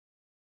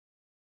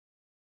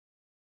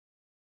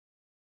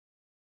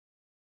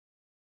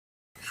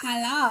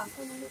Hello.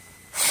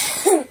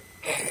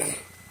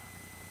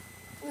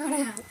 What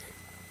happened?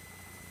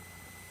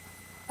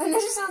 And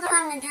this is something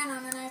I'm again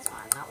on the next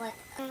one, not like.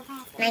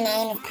 My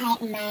name is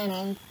Peyton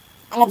Manning,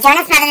 and the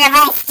Jonas Brothers are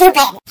very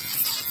stupid.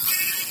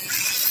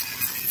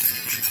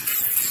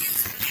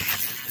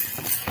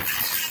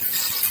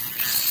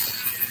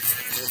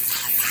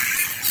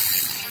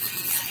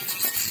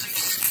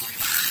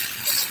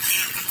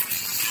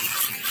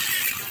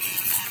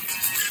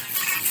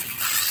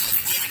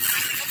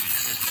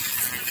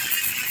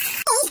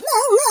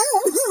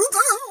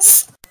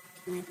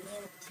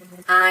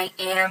 I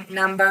am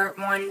number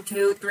 1,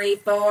 2, 3,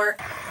 4.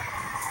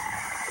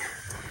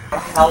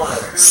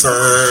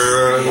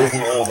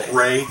 Serve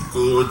great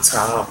good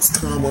times.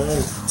 Come on.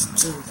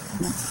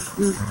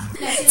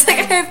 It's like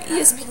I have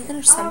ESPN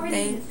or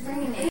something.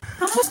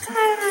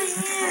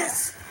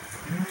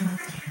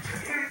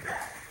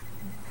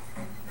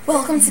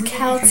 Welcome to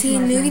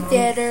Calteen Movie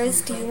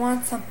Theaters. Do you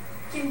want some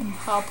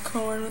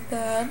popcorn with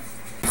that?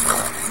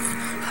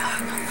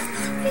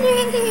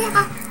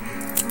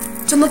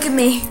 Don't look at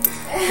me.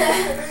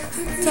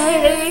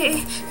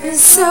 Day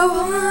is so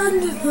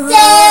wonderful.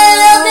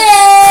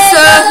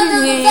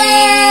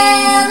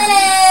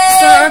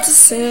 Start to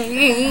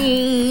sing.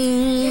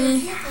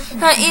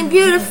 I am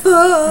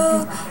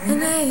beautiful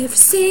in every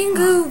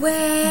single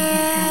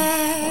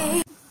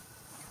way.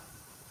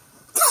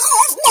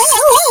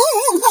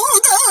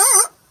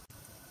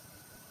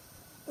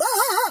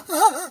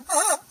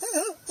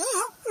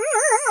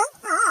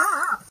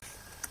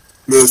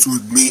 Mess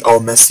with me, I'll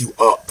mess you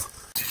up.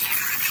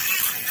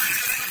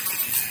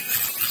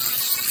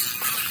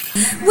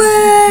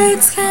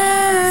 Words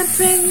can't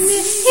bring me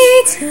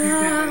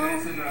down.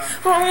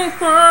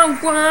 Oh,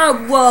 whoa,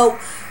 whoa.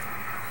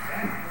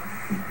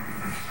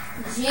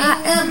 I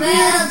am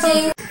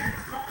beautiful.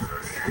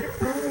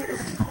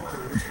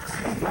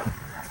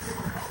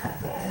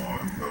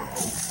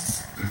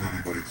 Did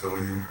anybody tell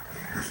you?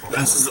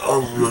 This is a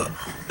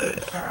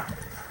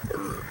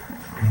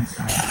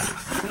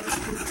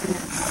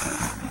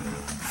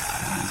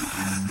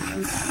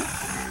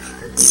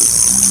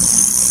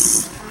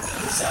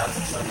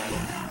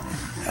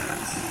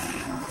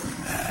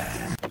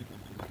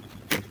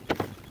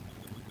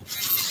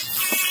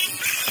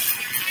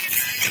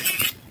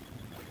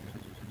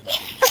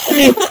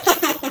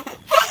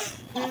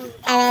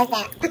I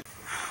like that.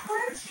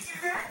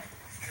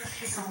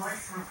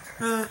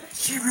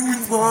 she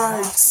ruined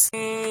lives.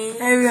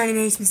 Everybody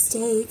makes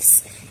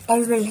mistakes.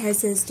 Everybody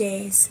has those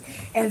days.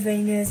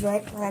 Everybody knows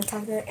what I'm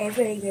talking about.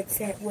 Everybody gets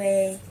that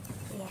way.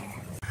 Yeah.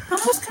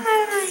 Almost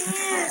kind of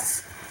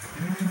yes.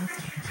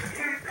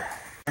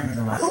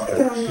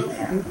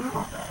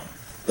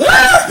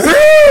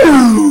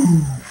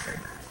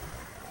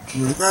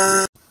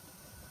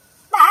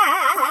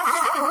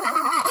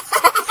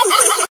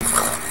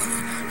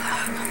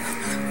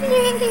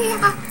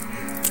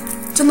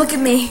 Don't look at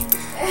me.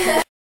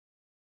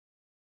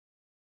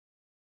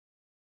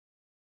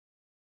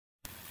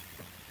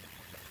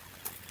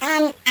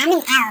 I'm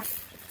an elf.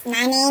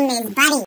 My name is Buddy.